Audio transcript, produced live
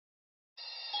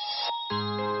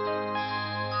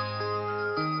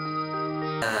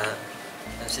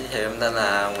Xin chào, em tên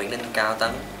là Nguyễn Định Cao Tấn.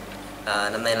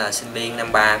 Năm nay là sinh viên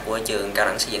năm 3 của trường Cao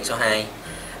đẳng xây dựng số 2.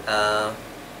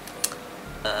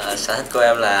 Sở thích của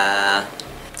em là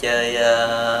chơi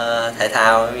thể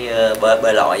thao như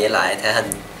bơi lội với lại thể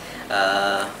hình.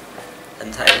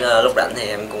 Thỉnh thoảng lúc rảnh thì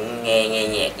em cũng nghe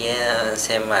nhạc với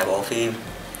xem vài bộ phim.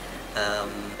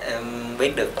 Em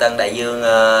biết được Tân Đại Dương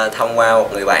thông qua một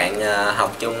người bạn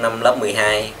học chung năm lớp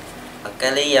 12.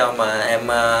 Cái lý do mà em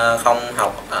không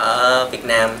học ở Việt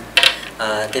Nam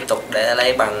tiếp tục để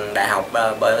lấy bằng đại học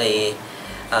bởi vì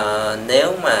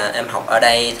nếu mà em học ở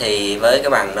đây thì với cái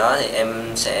bằng đó thì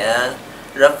em sẽ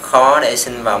rất khó để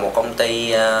xin vào một công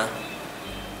ty,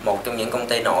 một trong những công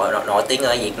ty nổi tiếng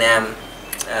ở Việt Nam.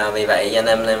 Vì vậy cho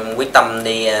nên em quyết tâm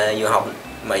đi du học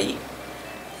Mỹ.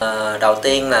 Đầu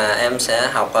tiên là em sẽ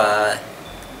học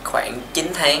khoảng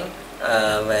 9 tháng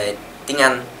về tiếng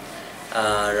Anh.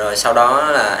 Rồi sau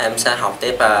đó là em sẽ học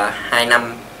tiếp 2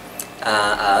 năm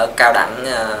ở cao đẳng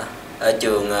ở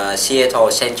trường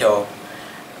Seattle Central.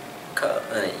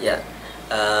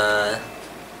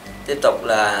 Tiếp tục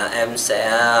là em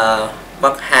sẽ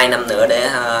mất 2 năm nữa để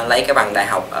lấy cái bằng đại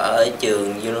học ở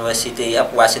trường University of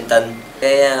Washington.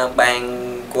 Cái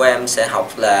bang của em sẽ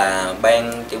học là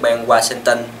tiểu bang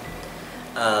Washington.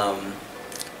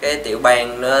 Cái tiểu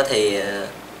bang đó thì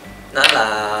nó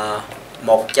là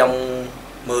một trong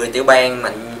 10 tiểu bang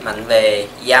mạnh về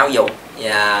giáo dục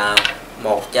và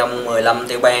một trong 15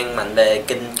 tiểu bang mạnh về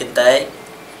kinh tế.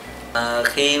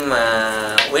 Khi mà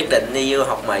quyết định đi du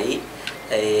học Mỹ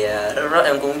thì lúc đó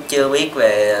em cũng chưa biết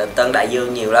về Tân Đại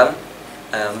Dương nhiều lắm.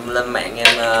 Lên mạng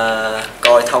em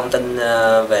coi thông tin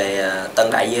về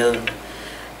Tân Đại Dương.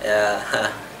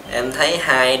 Em thấy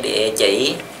 2 địa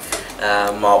chỉ,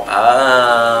 một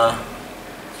ở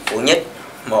quận Nhất,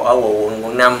 một ở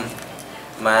quận 5.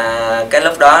 Mà cái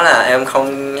lúc đó là em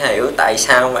không hiểu tại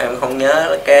sao mà em không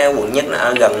nhớ cái quận Nhất nó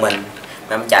ở gần mình,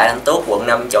 mà em chạy đến tuốt quận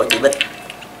 5 chỗ chị Bích.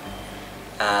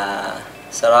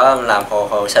 Sau đó em làm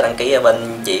hồ sơ đăng ký ở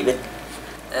bên chị Bích.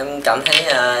 Em cảm thấy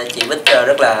chị Bích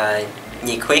rất là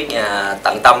nhiệt huyết và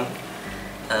tận tâm.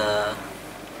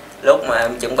 Lúc mà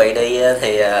em chuẩn bị đi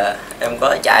thì em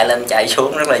có chạy lên chạy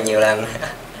xuống rất là nhiều lần.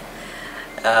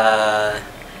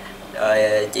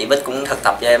 Rồi chị Bích cũng thực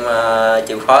tập cho em,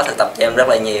 chịu khó thực tập cho em rất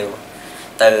là nhiều.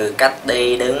 Từ cách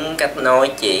đi đứng, cách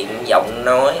nói chuyện, giọng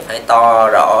nói phải to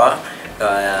rõ.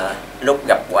 Rồi lúc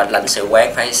gặp lãnh sự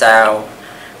quán phải sao.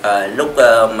 Rồi lúc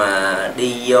mà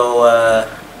đi vô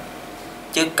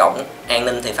trước cổng an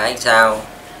ninh thì phải sao.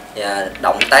 Và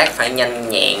động tác phải nhanh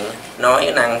nhẹn,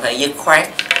 nói năng phải dứt khoát.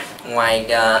 Ngoài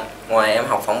em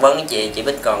học phỏng vấn với chị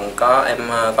Bích còn có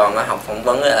còn có học phỏng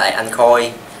vấn với lại anh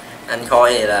Khôi. Anh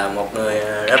Khôi thì là một người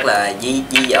rất là dí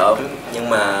dỏm nhưng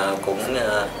mà cũng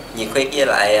nhiệt huyết với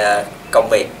lại công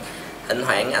việc. Thỉnh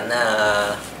thoảng anh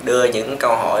đưa những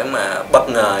câu hỏi mà bất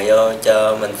ngờ vô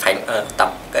cho mình tập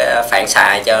cái phản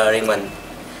xạ cho riêng mình.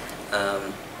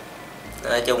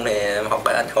 Nói chung thì em học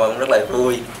với anh Khôi cũng rất là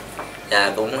vui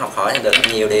và cũng học hỏi được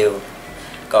nhiều điều.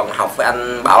 Còn học với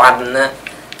anh Bảo Anh á,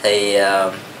 thì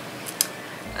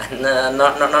anh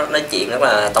nói chuyện rất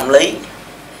là tâm lý.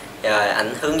 Rồi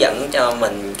anh hướng dẫn cho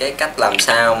mình cái cách làm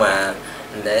sao mà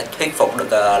để thuyết phục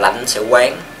được lãnh sự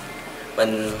quán.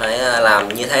 Mình phải làm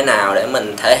như thế nào để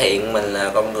mình thể hiện mình là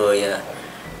con người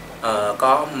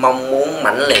có mong muốn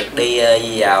mãnh liệt đi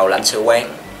vào lãnh sự quán,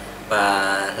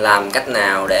 và làm cách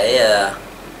nào để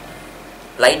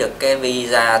lấy được cái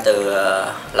visa từ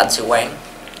lãnh sự quán.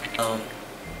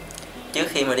 Trước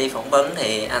khi mà đi phỏng vấn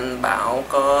thì anh Bảo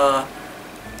có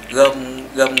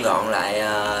gom gọn lại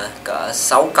cỡ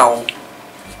 6 câu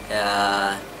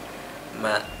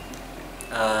mà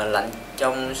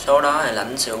trong số đó thì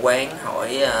lãnh sự quán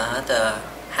hỏi hết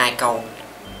 2 câu.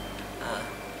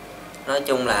 Nói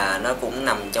chung là nó cũng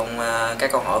nằm trong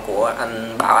các câu hỏi của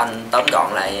anh Bảo. Anh tóm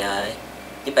gọn lại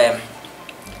giúp em.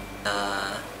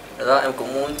 Đó em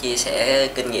cũng muốn chia sẻ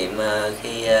kinh nghiệm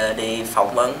khi đi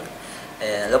phỏng vấn.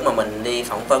 Lúc mà mình đi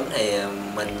phỏng vấn thì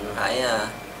mình phải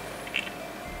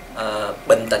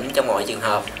bình tĩnh trong mọi trường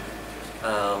hợp.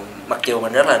 Mặc dù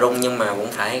mình rất là run nhưng mà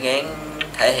cũng phải gắng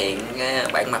thể hiện cái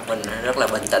bản mặt mình rất là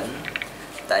bình tĩnh.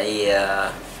 Tại vì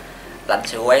lãnh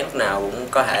sự quán lúc nào cũng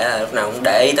có thể là lúc nào cũng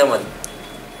để ý tới mình.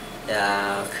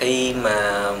 Và khi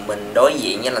mà mình đối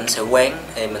diện với lãnh sự quán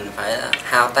thì mình phải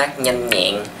thao tác nhanh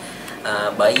nhẹn,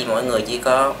 bởi vì mỗi người chỉ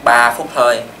có 3 phút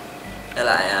thôi. Với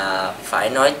lại phải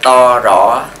nói to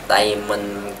rõ, tại vì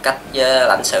mình cách với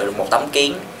lãnh sự được một tấm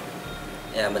kiến.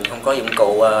 Và mình không có dụng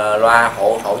cụ loa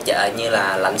hỗ trợ như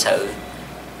là lãnh sự.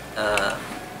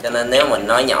 Cho nên nếu mình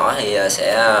nói nhỏ thì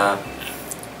sẽ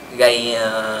gây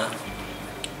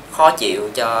khó chịu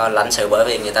cho lãnh sự, bởi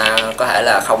vì người ta có thể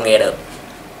là không nghe được.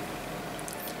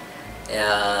 Thì,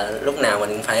 lúc nào mình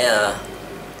cũng phải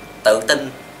tự tin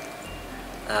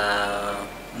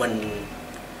mình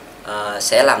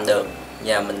sẽ làm được,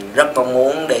 và mình rất mong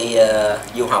muốn đi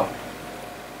du học.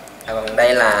 Còn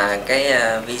đây là cái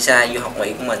visa du học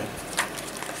Mỹ của mình.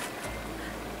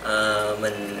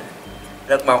 Mình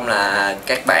rất mong là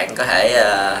các bạn có thể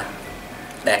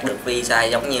đạt được visa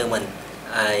giống như mình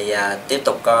và tiếp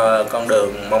tục con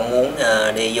đường mong muốn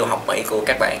đi du học Mỹ của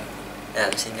các bạn.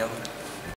 Xin cảm ơn.